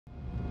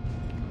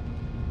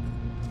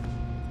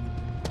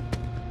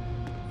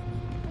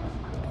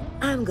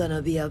I'm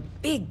gonna be a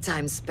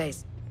big-time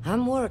space.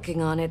 I'm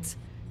working on it.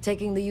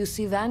 Taking the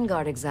UC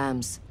Vanguard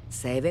exams.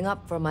 Saving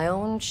up for my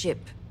own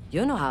ship.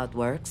 You know how it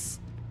works.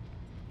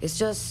 It's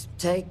just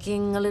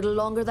taking a little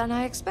longer than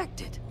I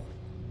expected.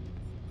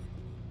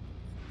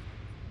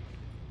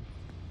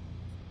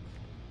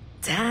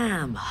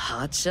 Damn,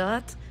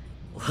 hotshot.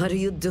 What are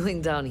you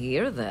doing down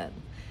here, then?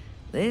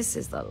 This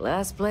is the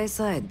last place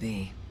I'd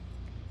be.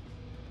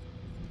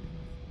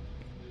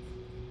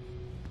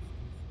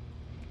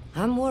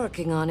 I'm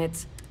working on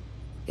it.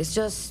 It's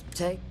just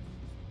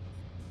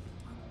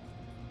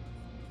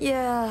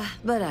Yeah,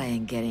 but I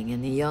ain't getting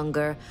any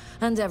younger,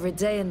 and every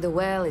day in the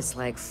well is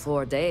like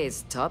 4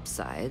 days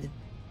topside.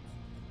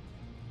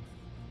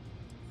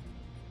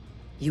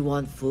 You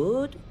want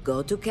food?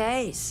 Go to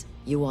K's.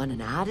 You want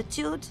an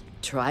attitude?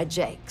 Try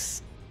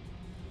Jake's.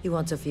 You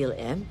want to feel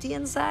empty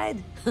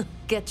inside?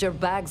 Get your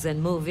bags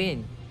and move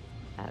in.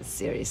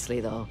 Seriously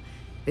though,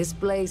 this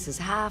place is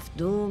half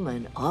doom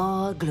and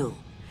all gloom,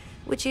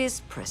 which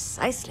is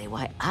precisely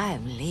why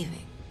I'm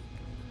leaving.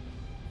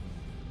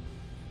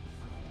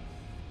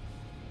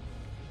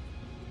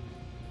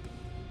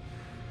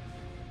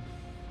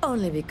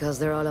 Only because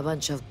they're all a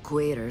bunch of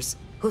quitters,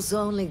 whose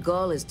only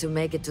goal is to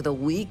make it to the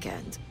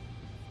weekend.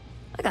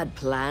 I got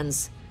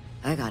plans,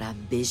 I got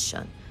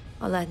ambition.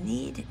 All I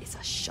need is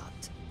a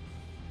shot.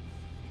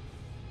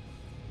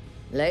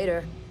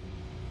 Later.